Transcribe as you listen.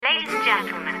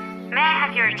May I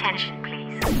have your attention,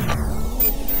 please?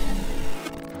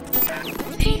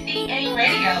 CCA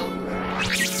Radio.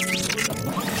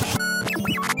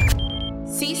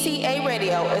 CCA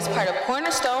Radio is part of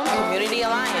Cornerstone Community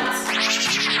Alliance.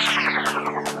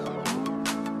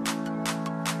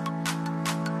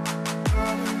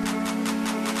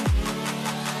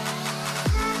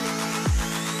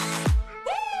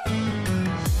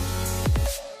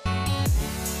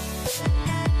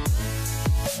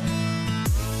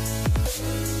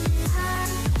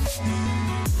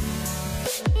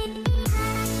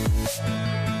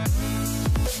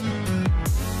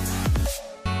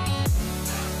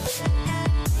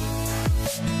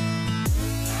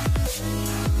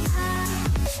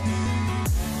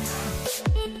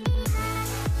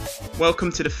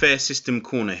 Welcome to the Fair System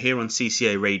Corner here on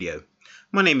CCA Radio.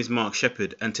 My name is Mark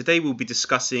Shepherd and today we'll be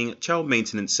discussing Child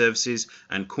Maintenance Services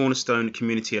and Cornerstone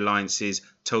Community Alliance's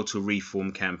Total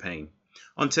Reform campaign.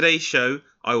 On today's show,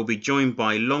 I will be joined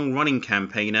by long-running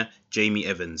campaigner Jamie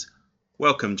Evans.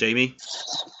 Welcome, Jamie.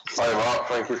 Hi, Mark.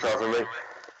 Thank you for having me.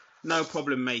 No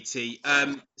problem, matey.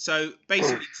 So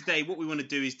basically today what we want to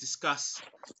do is discuss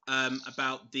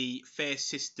about the Fair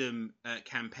System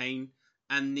campaign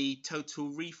and the Total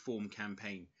Reform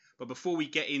campaign. But before we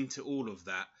get into all of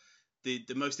that, the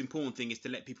most important thing is to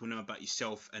let people know about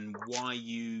yourself and why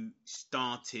you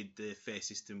started the Fair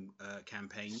System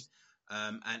campaign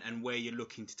and where you're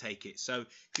looking to take it. So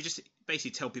if you just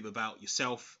basically tell people about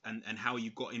yourself and how you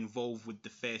got involved with the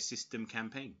Fair System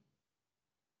campaign.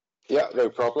 Yeah, no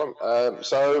problem.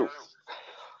 So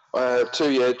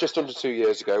 2 years, just under 2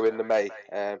 years ago in the May,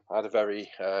 I had a very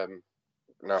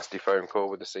nasty phone call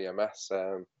with the CMS.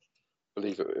 I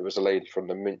believe it was a lady from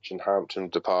the Minchinhampton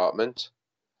department.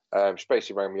 She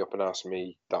basically rang me up and asked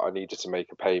me that I needed to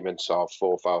make a payment of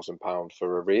 £4,000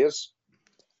 for arrears.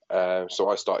 So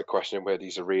I started questioning where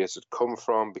these arrears had come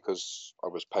from because I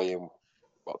was paying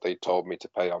what they told me to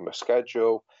pay on the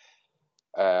schedule.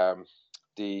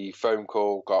 The phone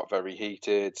call got very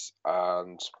heated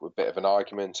and a bit of an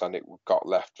argument, and it got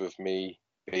left with me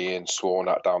being sworn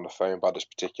at down the phone by this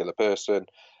particular person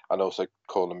and also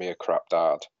calling me a crap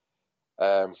dad.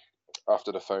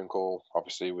 After the phone call,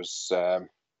 obviously was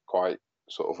quite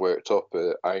sort of worked up,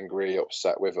 angry,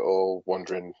 upset with it all,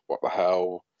 wondering what the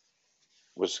hell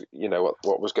was,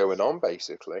 what was going on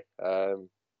basically. I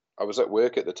was at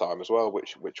work at the time as well,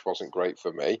 which wasn't great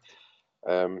for me.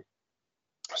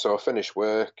 So I finished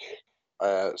work,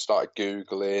 started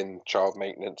Googling child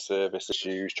maintenance service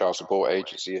issues, child support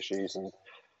agency issues, and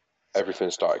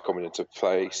everything started coming into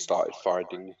place, started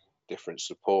finding different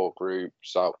support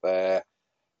groups out there,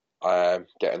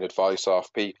 getting advice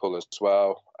off people as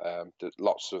well.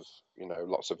 Lots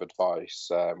of advice,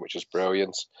 which is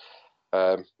brilliant.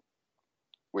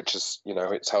 Which is,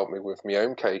 it's helped me with my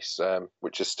own case,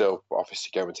 which is still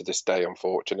obviously going to this day,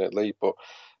 unfortunately. But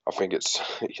I think it's,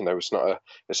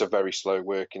 it's a very slow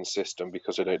working system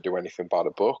because they don't do anything by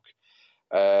the book.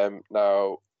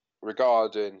 Now,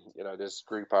 regarding, there's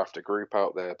group after group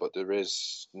out there, but there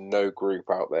is no group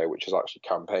out there which is actually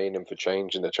campaigning for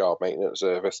change in the child maintenance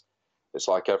service. It's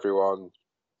like everyone,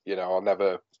 I'll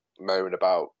never moan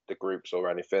about the groups or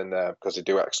anything there because they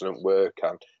do excellent work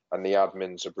and the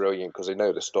admins are brilliant because they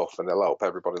know the stuff and they'll help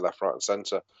everybody left, right and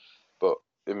centre. But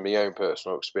in my own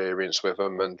personal experience with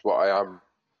them and what I am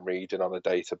reading on a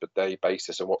day-to-day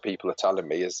basis and what people are telling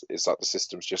me is that the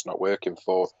system's just not working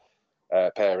for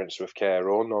parents with care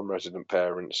or non-resident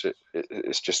parents.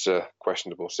 It's just a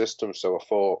questionable system. So I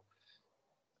thought,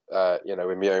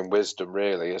 in my own wisdom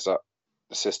really, is that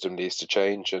the system needs to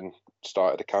change and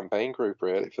started a campaign group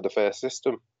really for the Fair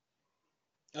System.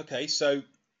 Okay, so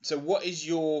what is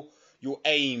your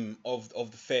aim of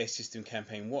the Fair System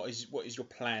campaign? What is your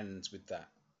plans with that?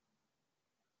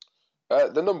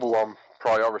 The number one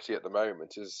priority at the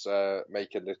moment is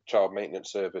making the child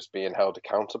maintenance service being held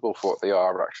accountable for what they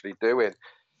are actually doing.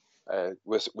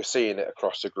 We're seeing it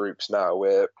across the groups now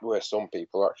where some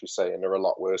people are actually saying they're a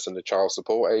lot worse than the child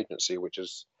support agency, which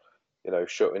is,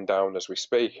 shutting down as we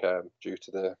speak due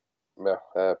to the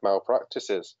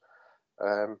malpractices.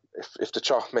 If the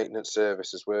child maintenance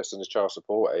service is worse than the child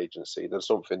support agency, then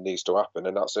something needs to happen,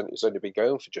 and it's only been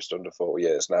going for just under 4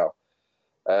 years now.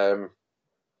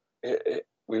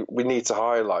 We need to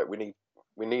highlight. We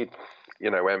need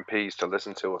MPs to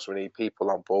listen to us. We need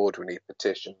people on board. We need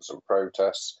petitions and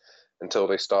protests until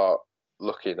they start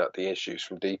looking at the issues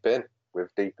from deep in,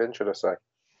 should I say?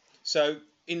 So,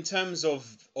 in terms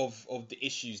of the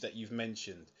issues that you've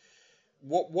mentioned,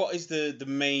 what is the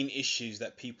main issues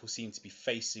that people seem to be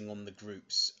facing on the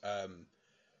groups, and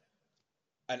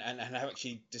have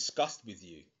actually discussed with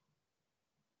you?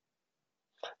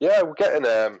 Yeah, we're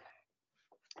getting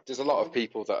there's a lot of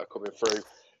people that are coming through.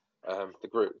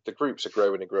 The groups are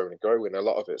growing and growing and growing. A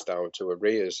lot of it's down to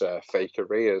arrears, fake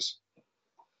arrears.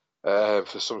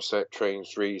 For some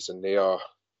strange reason, they are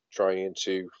trying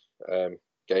to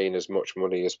gain as much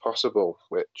money as possible,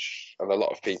 and a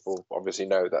lot of people obviously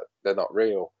know that they're not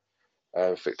real,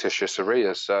 fictitious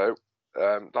arrears. So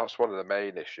that's one of the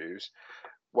main issues.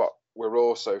 What we're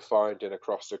also finding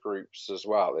across the groups as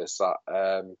well is that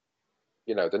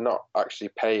they're not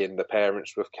actually paying the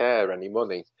parents with care any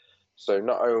money. So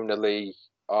not only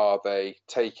are they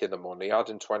taking the money,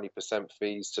 adding 20%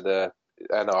 fees to the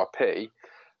NRP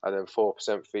and then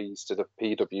 4% fees to the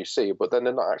PwC, but then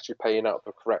they're not actually paying out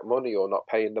the correct money, or not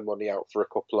paying the money out for a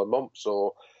couple of months,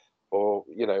 or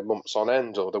months on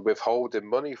end, or they're withholding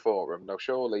money for them. Now,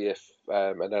 surely if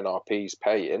an NRP is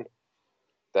paying,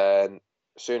 then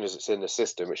as soon as it's in the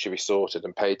system, it should be sorted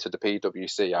and paid to the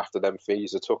PwC after them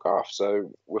fees are took off.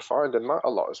 So we're finding that a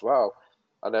lot as well.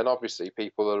 And then obviously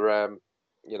people are,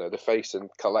 they're facing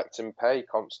collecting pay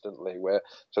constantly,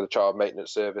 so the child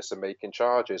maintenance service are making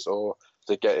charges, or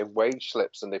they're getting wage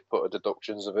slips and they've put a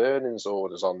deductions of earnings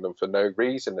orders on them for no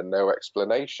reason and no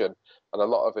explanation. And a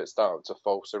lot of it's down to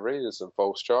false arrears and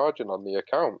false charging on the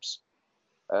accounts.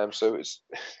 So it's,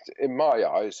 in my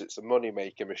eyes, it's a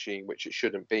money-making machine, which it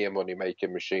shouldn't be a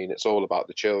money-making machine. It's all about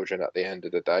the children at the end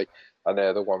of the day, and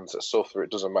they're the ones that suffer.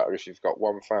 It doesn't matter if you've got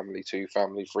one family, two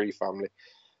family, three family.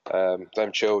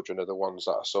 Them children are the ones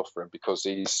that are suffering because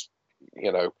these,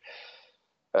 are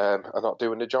not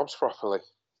doing their jobs properly.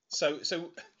 So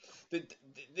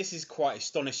this is quite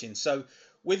astonishing. So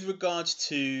with regards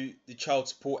to the Child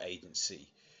Support Agency,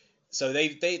 so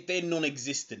they're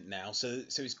non-existent now. So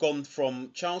it's gone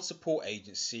from Child Support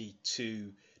Agency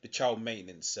to the Child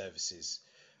Maintenance Services.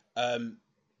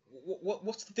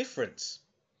 What's the difference?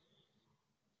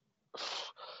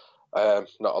 Not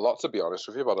a lot, to be honest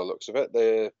with you, by the looks of it.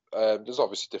 There's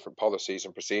obviously different policies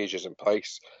and procedures in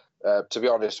place. To be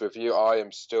honest with you, I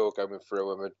am still going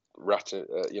through and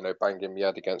banging my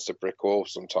head against a brick wall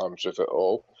sometimes with it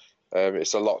all.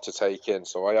 It's a lot to take in,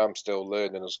 so I am still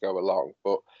learning as I go along.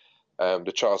 But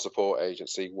the Child Support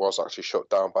Agency was actually shut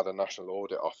down by the National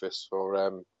Audit Office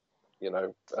for,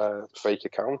 fake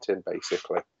accounting,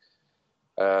 basically.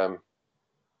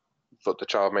 But the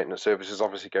Child Maintenance Service is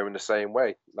obviously going the same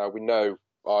way. Now,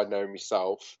 I know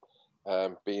myself,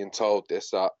 being told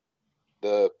this, that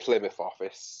the Plymouth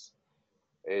office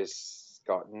is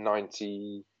got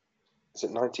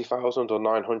 90,000 or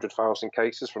 900,000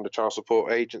 cases from the Child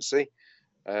Support Agency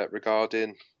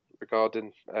regarding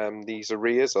these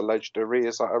alleged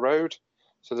arrears that are owed.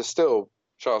 So there's still,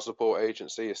 Child Support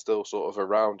Agency is still sort of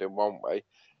around in one way.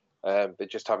 They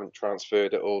just haven't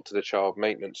transferred it all to the Child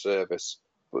Maintenance Service.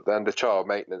 But then the Child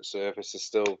Maintenance Service is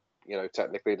still,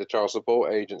 technically the Child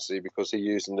Support Agency, because they're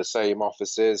using the same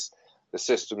offices. The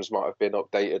systems might have been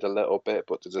updated a little bit,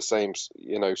 but they're the same,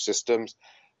 systems.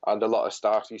 And a lot of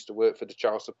staff used to work for the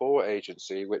Child Support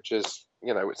Agency, which is,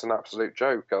 it's an absolute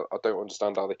joke. I don't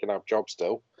understand how they can have jobs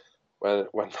still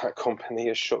when that company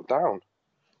is shut down.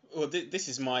 Well, this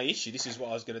is my issue. This is what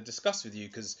I was going to discuss with you,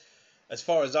 because as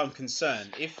far as I'm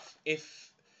concerned,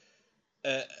 if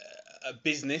a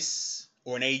business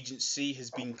or an agency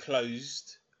has been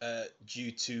closed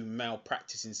due to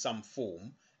malpractice in some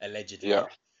form, allegedly, yeah.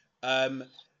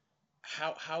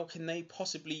 How can they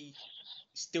possibly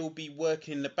still be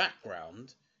working in the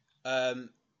background,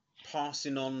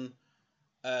 passing on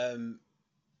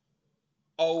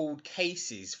old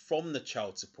cases from the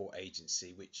Child Support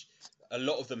Agency, which a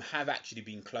lot of them have actually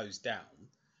been closed down,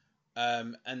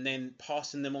 and then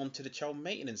passing them on to the Child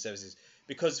Maintenance Services?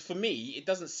 Because for me, it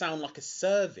doesn't sound like a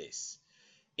service.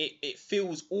 It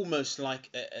feels almost like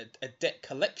a debt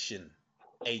collection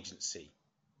agency.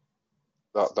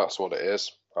 That's what it is.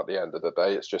 At the end of the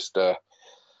day, it's just a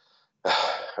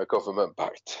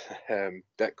government-backed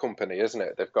debt company, isn't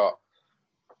it? They've got.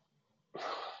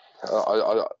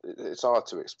 It's hard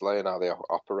to explain how they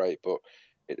operate, but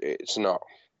it's not.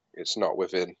 It's not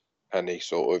within any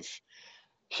sort of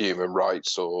human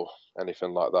rights or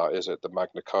anything like that, is it? The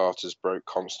Magna Carta's broke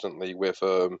constantly with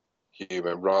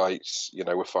human rights.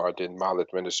 We're finding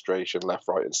maladministration left,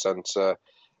 right, and centre.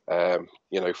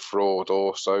 Fraud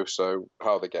also. So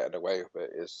how they're getting away with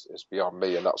it is beyond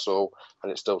me, and that's all.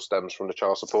 And it still stems from the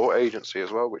Child Support Agency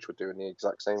as well, which were doing the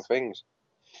exact same things.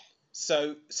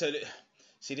 So see,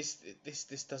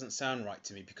 this doesn't sound right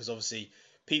to me, because obviously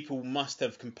people must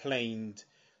have complained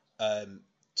to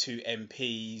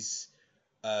MPs,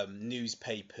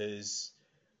 newspapers,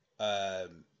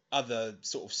 other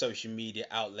sort of social media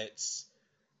outlets,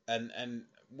 and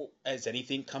has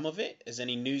anything come of it? Has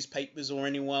any newspapers or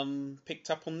anyone picked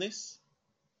up on this?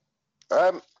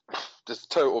 there's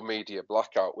total media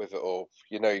blackout with it all.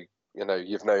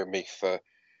 You've known me for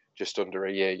just under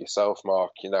a year yourself,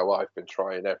 Mark. I've been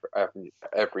trying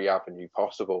every avenue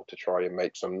possible to try and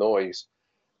make some noise.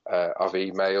 I've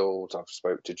emailed, I've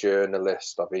spoke to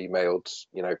journalists, I've emailed,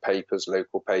 papers,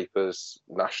 local papers,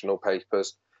 national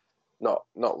papers. No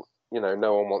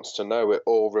one wants to know. It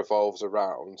all revolves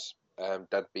around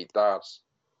deadbeat dads.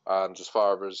 And as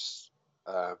far as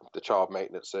the child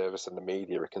maintenance service and the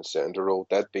media are concerned, are all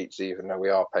deadbeats, even though we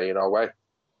are paying our way,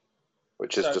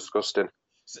 which is disgusting.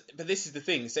 But this is the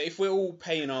thing. So if we're all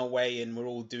paying our way and we're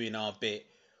all doing our bit,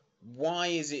 why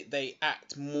is it they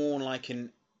act more like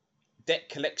an debt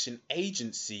collection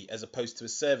agency as opposed to a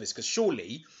service? Because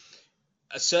surely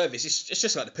a service, it's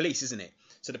just like the police, isn't it?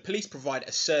 So the police provide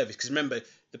a service. Because remember,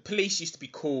 the police used to be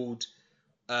called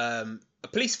a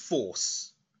police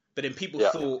force, but then people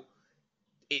thought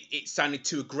it sounded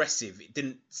too aggressive. It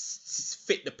didn't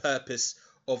fit the purpose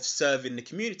of serving the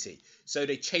community. So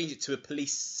they changed it to a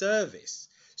police service.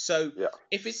 So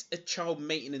if it's a child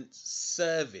maintenance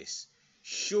service,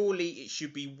 surely it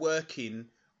should be working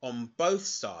on both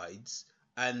sides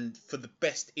and for the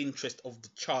best interest of the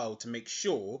child to make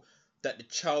sure that the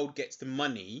child gets the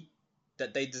money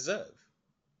that they deserve.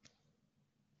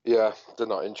 Yeah, they're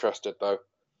not interested though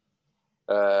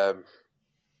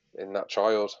in that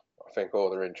child. I think all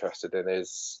they're interested in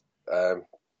is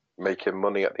making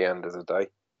money at the end of the day.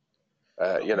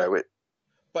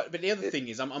 But the other thing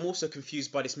is, I'm also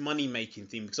confused by this money making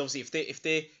thing, because obviously if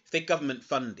they're government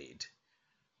funded,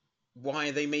 why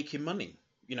are they making money?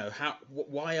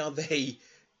 Why are they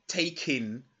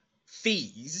taking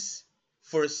fees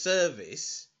for a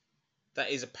service that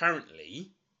is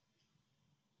apparently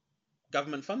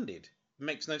government funded? It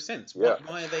makes no sense.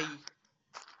 Why are they?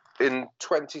 In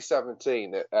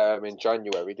 2017, in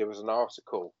January, there was an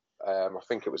article. I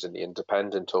think it was in the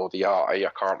Independent or the Eye.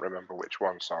 I can't remember which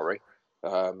one. Sorry.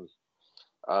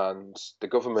 And the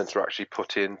government are actually put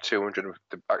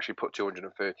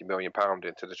 230 million £230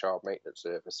 into the child maintenance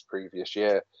service previous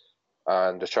year,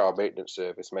 and the child maintenance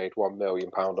service made £1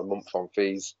 million a month on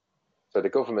fees. So the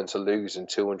government are losing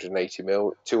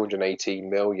 218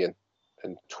 million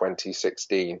in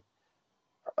 2016.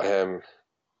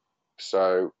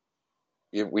 So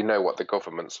we know what the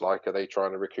government's like. Are they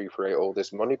trying to recuperate all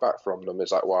this money back from them? Is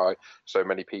that why so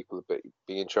many people are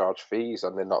being charged fees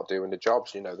and they're not doing the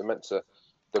jobs? They're meant to.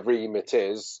 The remit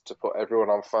is to put everyone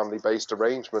on family-based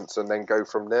arrangements and then go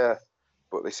from there.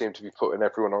 But they seem to be putting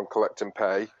everyone on collect and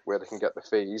pay where they can get the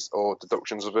fees, or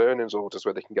deductions of earnings orders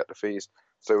where they can get the fees.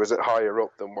 So is it higher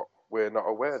up than what we're not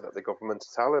aware that the government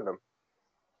is telling them?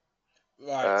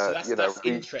 Right, so that's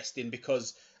interesting,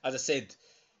 because, as I said,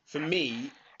 for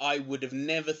me, I would have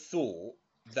never thought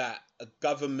that a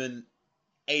government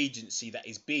agency that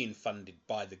is being funded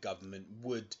by the government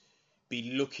would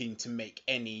be looking to make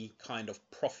any kind of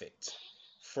profit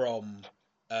from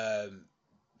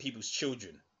people's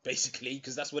children, basically,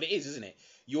 because that's what it is, isn't it?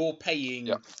 You're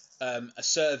paying a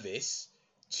service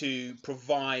to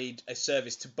provide a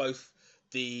service to both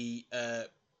the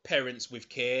parents with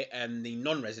care and the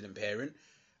non-resident parent.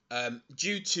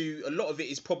 Due to a lot of it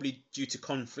is probably due to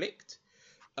conflict.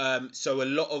 So a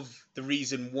lot of the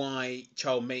reason why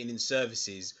child maintenance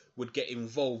services would get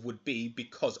involved would be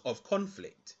because of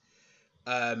conflict.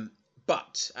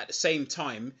 But at the same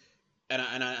time,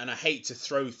 and I hate to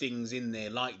throw things in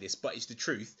there like this, but it's the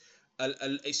truth.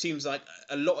 It seems like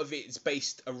a lot of it is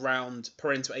based around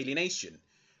parental alienation,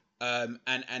 and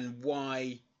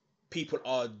why people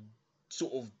are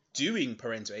sort of doing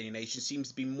parental alienation seems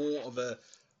to be more of a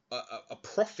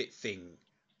profit thing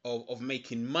of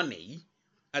making money,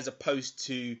 as opposed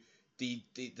to the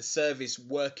service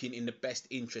working in the best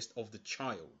interest of the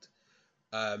child.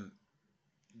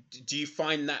 Do you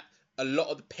find that a lot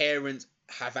of the parents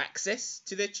have access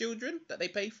to their children that they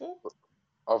pay for?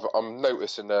 I'm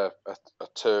noticing a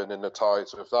turn in the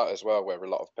tides with that as well, where a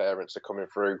lot of parents are coming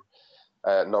through,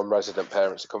 non-resident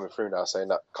parents are coming through now saying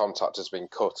that contact has been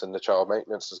cut and the child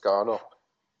maintenance has gone up.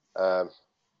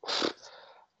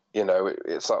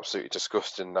 It's absolutely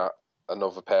disgusting that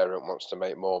another parent wants to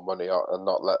make more money and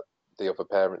not let the other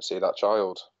parent see that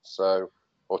child,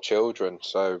 or children.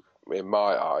 So in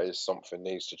my eyes, something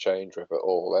needs to change with it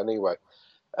all anyway.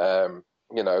 The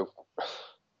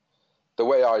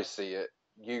way I see it,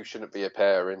 you shouldn't be a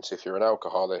parent if you're an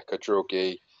alcoholic, a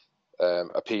druggie,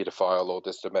 a paedophile, or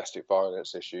there's domestic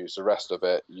violence issues. The rest of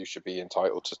it, you should be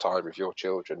entitled to time with your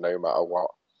children no matter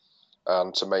what.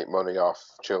 And to make money off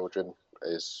children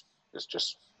is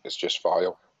just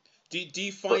vile. Do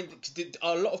you find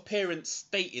are a lot of parents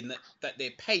stating that they're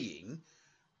paying,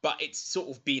 but it's sort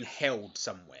of being held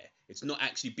somewhere? It's not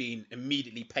actually being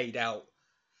immediately paid out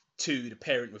to the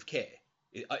parent with care.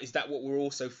 Is that what we're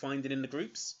also finding in the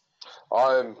groups?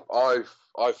 I've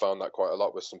found that quite a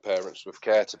lot with some parents with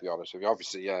care, to be honest with you.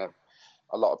 Obviously, a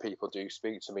lot of people do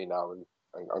speak to me now and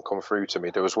come through to me.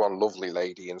 There was one lovely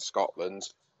lady in Scotland.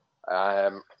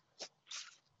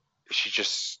 She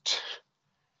just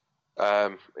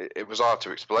it was hard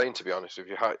to explain, to be honest with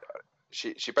you.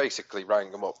 She basically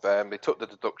rang them up. They took the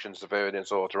deductions of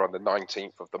earnings order on the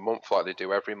 19th of the month, like they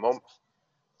do every month.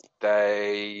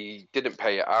 They didn't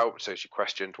pay it out, so she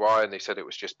questioned why, and they said it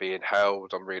was just being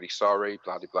held. I'm really sorry,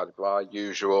 blah, blah, blah, blah,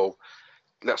 usual.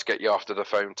 Let's get you after the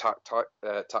phone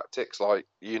tactics, like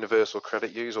Universal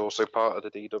Credit Use, also part of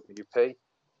the DWP.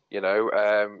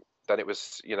 Then it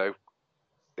was,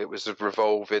 it was a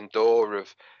revolving door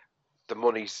of the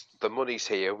money's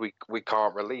here, we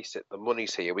can't release it. The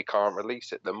money's here, we can't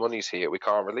release it. The money's here, we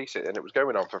can't release it. And it was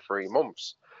going on for 3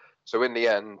 months. So in the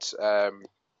end,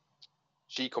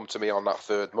 she come to me on that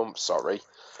 3rd month,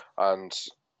 and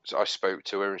I spoke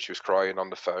to her and she was crying on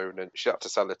the phone, and she had to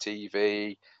sell a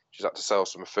TV, she had to sell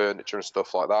some furniture and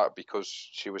stuff like that because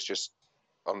she was just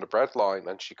on the breadline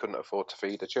and she couldn't afford to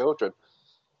feed her children.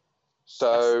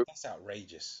 So that's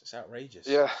outrageous. It's outrageous.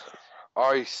 Yeah.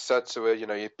 I said to her,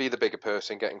 you be the bigger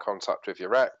person, get in contact with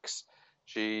your ex.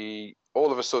 All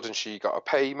of a sudden, she got a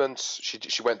payment. She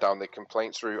went down the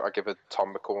complaints route. I give her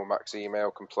Tom McCormack's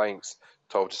email complaints,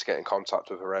 told her to get in contact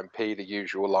with her MP, the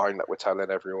usual line that we're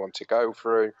telling everyone to go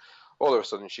through. All of a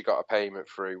sudden, she got a payment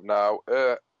through. Now,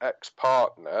 her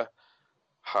ex-partner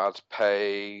had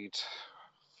paid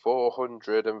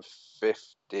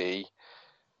 $450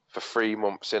 for 3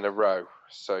 months in a row.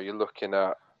 So you're looking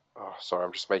at, oh, sorry,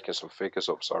 I'm just making some figures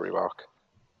up. Sorry, Mark.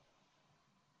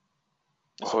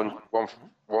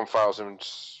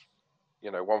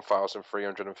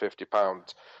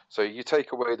 £1,350. So you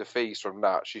take away the fees from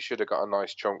that, she should have got a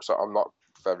nice chunk. So I'm not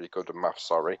very good at maths,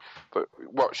 sorry, but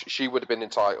what she would have been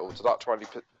entitled to that 20.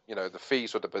 The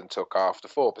fees would have been took off the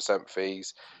 4%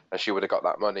 fees, and she would have got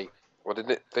that money. Well,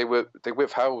 they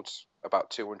withheld about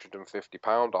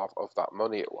 £250 of that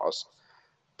money. It was,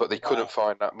 but they couldn't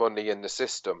find that money in the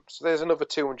system. So there's another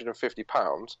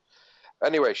 £250.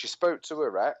 Anyway, she spoke to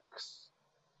her ex.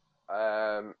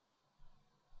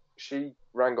 She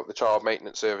rang up the child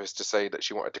maintenance service to say that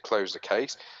she wanted to close the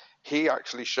case. He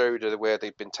actually showed her where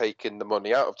they'd been taking the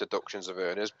money out of deductions of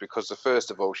earners, because first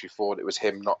of all, she thought it was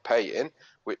him not paying,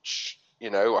 which,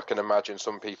 I can imagine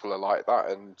some people are like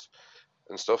that and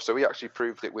stuff. So he actually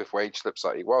proved it with wage slips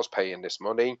that he was paying this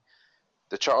money.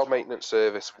 The child maintenance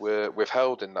service were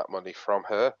withholding that money from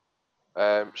her.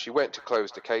 She went to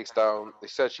close the case down. They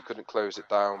said she couldn't close it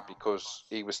down because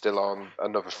he was still on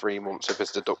another 3 months of his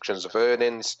deductions of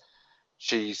earnings.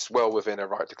 She's well within her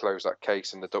right to close that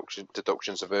case and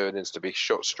deductions of earnings to be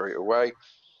shut straight away.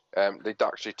 They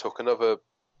actually took another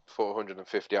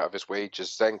 $450 out of his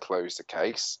wages, then closed the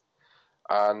case,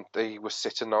 and they were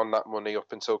sitting on that money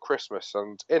up until Christmas.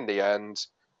 And in the end,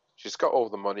 she's got all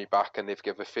the money back, and they've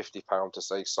given her £50 to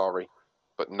say sorry,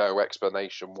 but no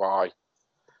explanation why.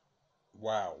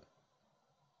 Wow.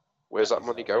 Where's that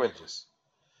money going? That's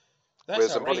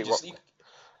Where's outrageous. the money?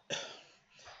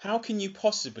 How can you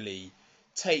possibly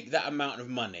take that amount of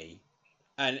money,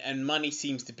 and money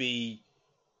seems to be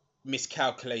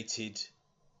miscalculated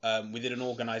within an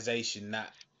organisation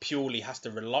that purely has to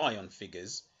rely on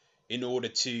figures in order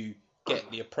to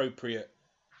get the appropriate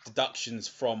deductions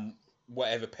from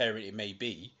whatever parent it may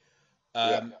be.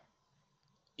 I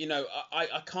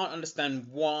can't understand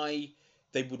why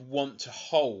they would want to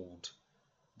hold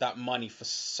that money for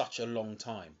such a long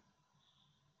time.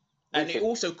 And it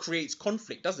also creates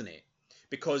conflict, doesn't it?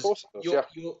 Because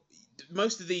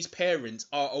most of these parents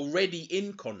are already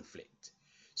in conflict.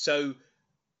 So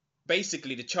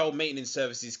basically, the child maintenance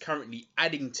service is currently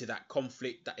adding to that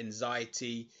conflict, that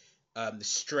anxiety, the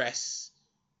stress.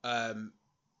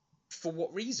 For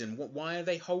what reason? Why are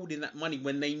they holding that money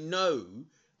when they know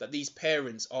that these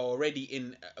parents are already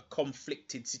in a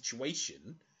conflicted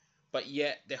situation, but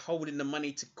yet they're holding the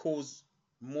money to cause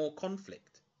more conflict?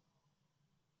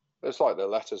 It's like the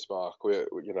letters, Mark. We're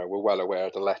well aware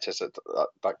of the letters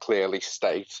that clearly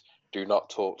state do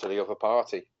not talk to the other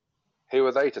party. Who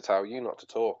are they to tell you not to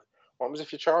talk? What happens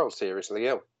if your child's seriously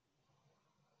ill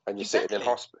and you're sitting in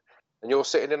hospital, and you're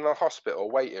sitting in a hospital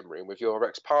waiting room with your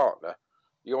ex-partner?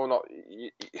 You're not.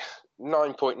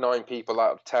 9.9 people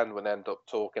out of 10 would end up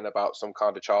talking about some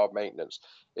kind of child maintenance.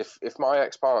 If my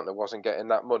ex-partner wasn't getting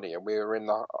that money and we were in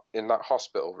that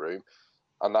hospital room,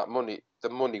 and the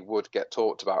money would get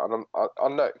talked about. And I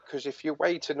know, because if you're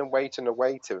waiting and waiting and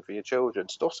waiting for your children,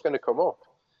 stuff's going to come up.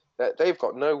 they've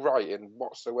got no right in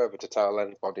whatsoever to tell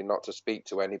anybody not to speak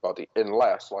to anybody,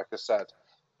 unless, like I said,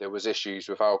 there was issues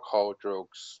with alcohol,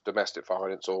 drugs, domestic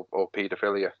violence, or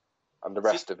paedophilia, and the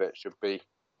rest of it should be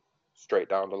straight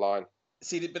down the line.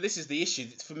 See, but this is the issue.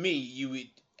 For me, you would,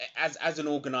 as an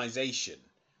organisation,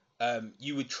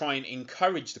 you would try and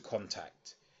encourage the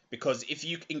contact, because if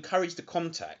you encourage the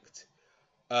contact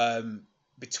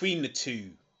between the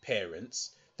two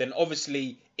parents, then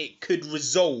obviously it could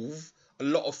resolve a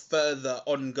lot of further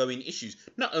ongoing issues,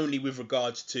 not only with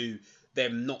regards to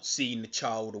them not seeing the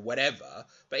child or whatever,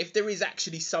 but if there is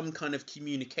actually some kind of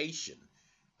communication,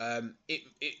 it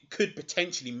could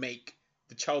potentially make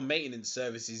the child maintenance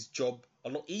services job a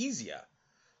lot easier.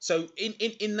 So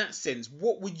in that sense,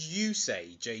 what would you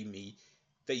say, Jamie,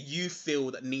 that you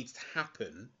feel that needs to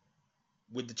happen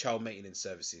with the child maintenance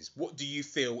services? What do you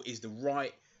feel is the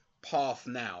right path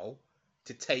now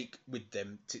to take with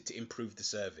them to improve the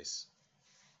service?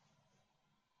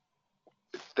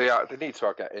 They need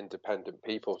to get independent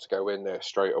people to go in there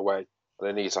straight away.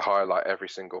 They need to highlight every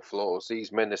single flaws.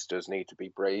 These ministers need to be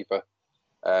braver.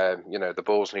 The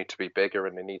balls need to be bigger,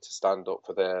 and they need to stand up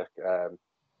for their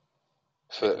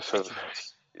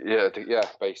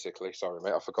basically. Sorry,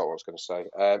 mate, I forgot what I was going to say.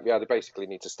 They basically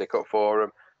need to stick up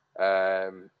for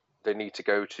them. They need to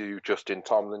go to Justin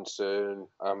Tomlinson,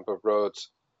 Amber Rudd,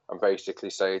 and basically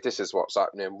say, this is what's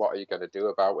happening. What are you going to do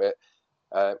about it?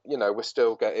 We're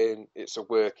still it's a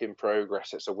work in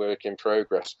progress. It's a work in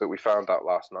progress. But we found out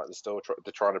last night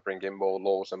they're trying to bring in more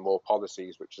laws and more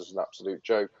policies, which is an absolute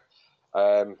joke.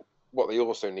 What they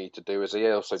also need to do is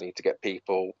they also need to get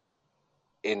people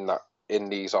in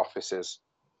these offices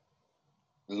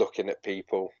looking at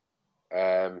people,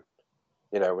 and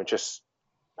just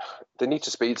they need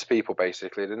to speak to people.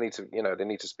 Basically, they need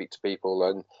to speak to people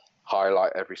and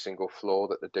highlight every single flaw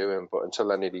that they're doing. But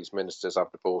until any of these ministers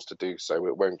have the balls to do so,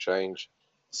 it won't change.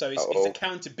 So it's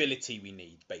accountability we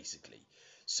need, basically.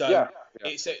 So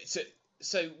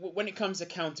so when it comes to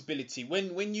accountability,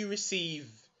 when you receive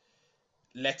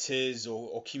letters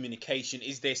or communication,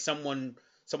 is there someone's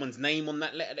name on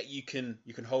that letter that you can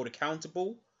hold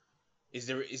accountable? Is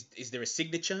there a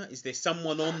signature? Is there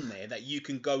someone on there that you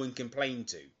can go and complain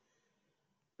to?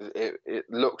 It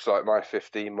looks like my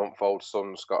 15-month-old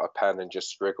son's got a pen and just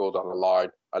scribbled on a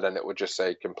line, and then it would just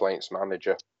say complaints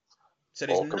manager, so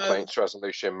there's complaints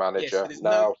resolution manager. So there's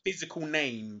no physical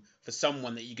name for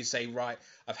someone that you can say, right,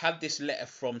 I've had this letter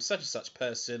from such and such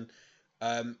person.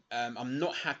 I'm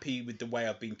not happy with the way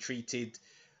I've been treated.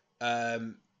 I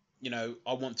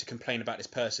want to complain about this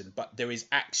person, but there is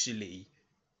actually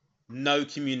no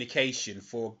communication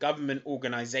for a government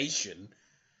organisation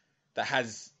that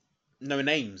has no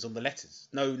names on the letters,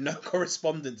 no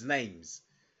correspondence names.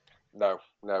 No,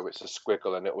 it's a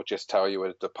squiggle, and it will just tell you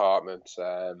a department.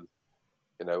 It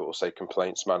will say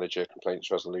complaints manager,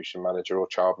 complaints resolution manager, or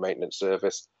child maintenance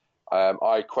service.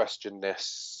 I questioned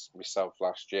this myself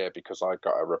last year because I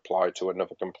got a reply to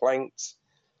another complaint,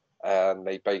 and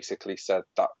they basically said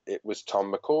that it was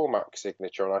Tom McCormack's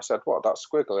signature, and I said, what, that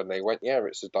squiggle? And they went, yeah,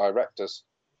 it's the director's.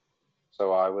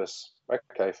 So I was,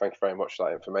 okay, thank you very much for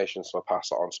that information. So I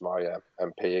pass it on to my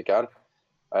MP again.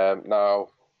 Now,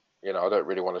 I don't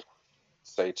really want to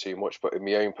say too much, but in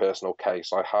my own personal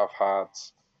case, I have had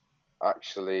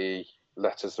actually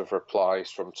letters of replies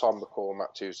from Tom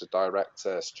McCormack, who's the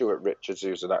director, Stuart Richards,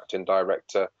 who's an acting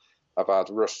director. I've had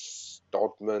Russ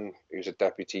Dodman, who's a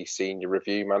deputy senior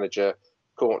review manager,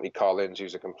 Courtney Collins,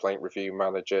 who's a complaint review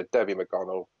manager, Debbie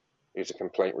McGonnell, who's a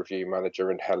complaint review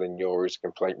manager, and Helen Ure, who's a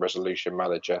complaint resolution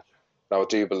manager. Now, I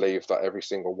do believe that every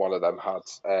single one of them had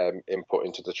input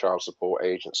into the child support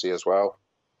agency as well.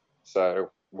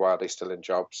 So why are they still in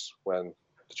jobs when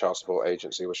the child support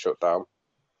agency was shut down?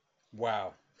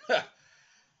 Wow.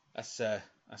 That's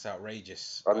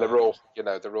outrageous. And they're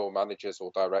all managers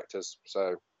or directors,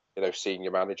 so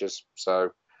senior managers.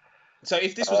 So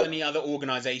if this was any other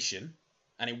organisation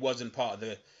and it wasn't part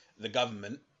of the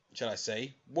government, shall I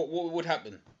say, what would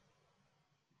happen?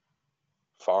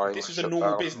 Fine. If this was a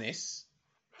normal business.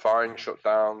 Fine, shut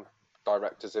down,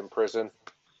 directors in prison,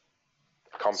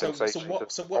 compensation.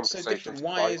 So what's so different?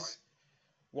 Why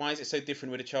is it so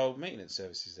different with the child maintenance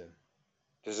services then?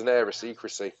 There's an air of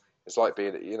secrecy. It's like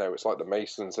it's like the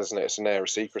Masons, isn't it? It's an air of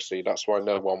secrecy. That's why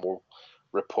no one will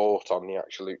report on the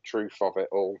absolute truth of it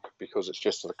all, because it's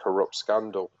just a corrupt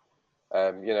scandal.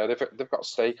 They've got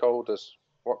stakeholders.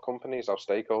 What companies have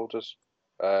stakeholders?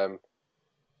 They've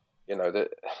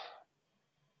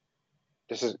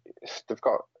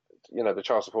got, the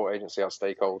child support agency has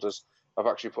stakeholders. I've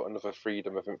actually put another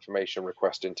freedom of information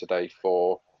request in today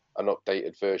for an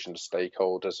updated version of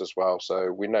stakeholders as well.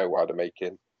 So we know why they're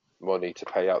making money to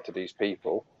pay out to these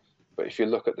people. But if you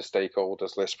look at the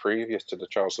stakeholders list previous to the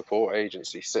Child Support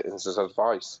Agency, Citizens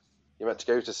Advice, you're meant to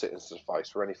go to Citizens Advice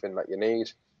for anything that you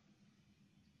need.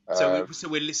 So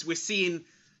we're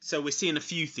seeing a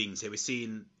few things here. We're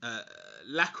seeing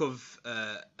lack of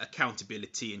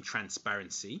accountability and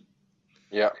transparency.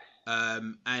 Yeah.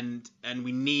 And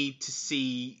we need to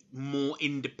see more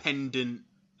independent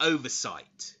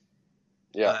oversight.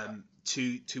 Yeah.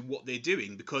 To what they're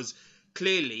doing, because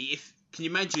clearly, can you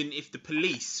imagine if the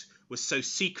police were so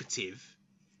secretive?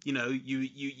 You know,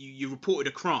 you reported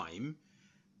a crime,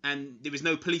 and there was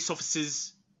no police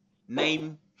officer's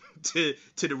name to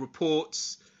the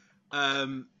reports,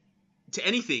 to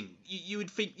anything.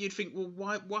 You'd think,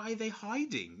 well, why are they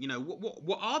hiding? You know,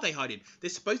 what are they hiding? They're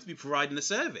supposed to be providing a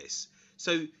service.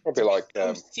 So it'd be like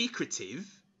secretive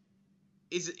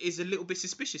is a little bit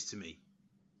suspicious to me.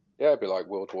 Yeah, it'd be like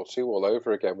World War II all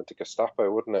over again with the Gestapo,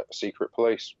 wouldn't it? Secret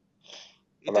police.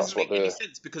 It doesn't make any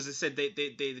sense, because they said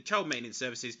the child maintenance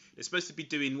services, they're supposed to be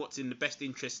doing what's in the best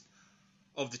interest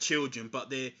of the children,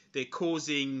 but they're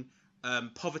causing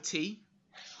poverty,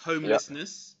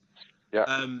 homelessness,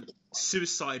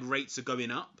 suicide rates are going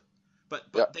up,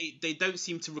 but they don't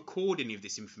seem to record any of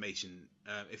this information.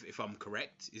 If I'm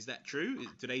correct, is that true?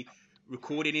 Do they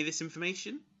record any of this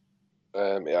information?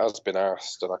 It has been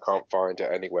asked, and I can't find it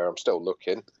anywhere. I'm still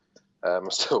looking. I'm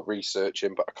still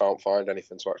researching, but I can't find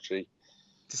anything to actually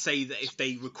say that if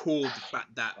they record the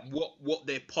fact that what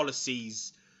their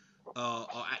policies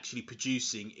are actually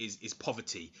producing is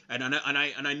poverty. And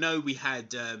I know we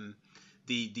had the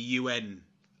UN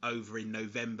over in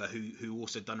November who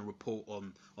also done a report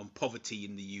on poverty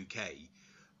in the UK.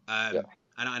 And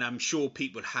I'm sure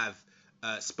people have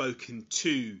spoken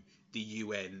to the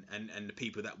UN and the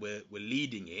people that were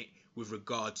leading it with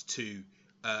regards to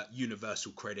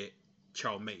universal credit,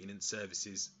 child maintenance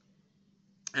services,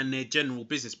 and their general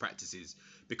business practices.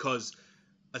 Because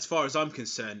as far as I'm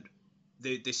concerned,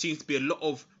 there seems to be a lot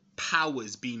of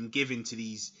powers being given to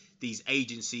these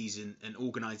agencies and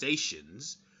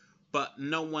organisations, but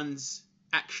no one's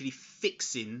actually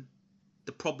fixing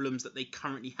the problems that they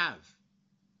currently have.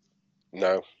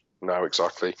 No,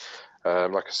 exactly.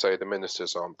 Like I say, the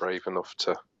ministers aren't brave enough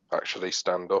to actually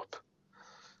stand up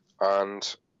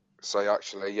and say,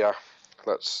 actually,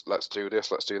 let's do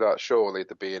this, let's do that. Surely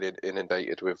they're being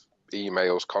inundated with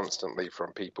emails constantly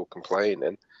from people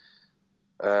complaining,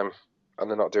 and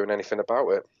they're not doing anything about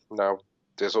it. Now,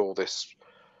 there's all this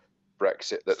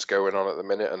Brexit that's going on at the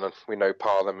minute, and we know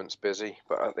Parliament's busy,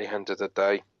 but at the end of the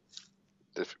day,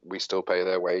 we still pay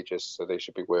their wages, so they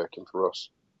should be working for us.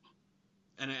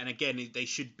 And again, they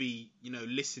should be,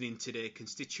 listening to their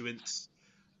constituents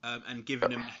and giving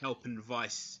them the help and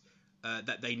advice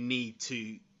that they need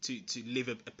to live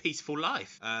a peaceful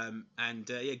life.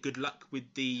 Good luck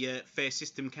with the Fair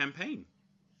System campaign.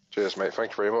 Cheers, mate.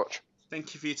 Thank you very much.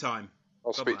 Thank you for your time.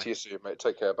 I'll speak to you soon, mate.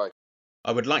 Take care. Bye.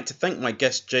 I would like to thank my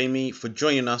guest Jamie for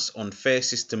joining us on Fair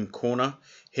System Corner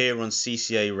here on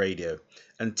CCA Radio.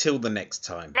 Until the next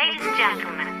time. Ladies and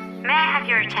gentlemen, may I have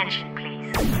your attention,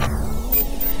 please?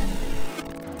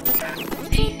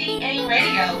 CCA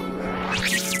Radio.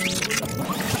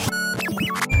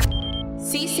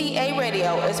 CCA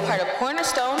Radio is part of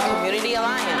Cornerstone Community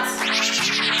Alliance.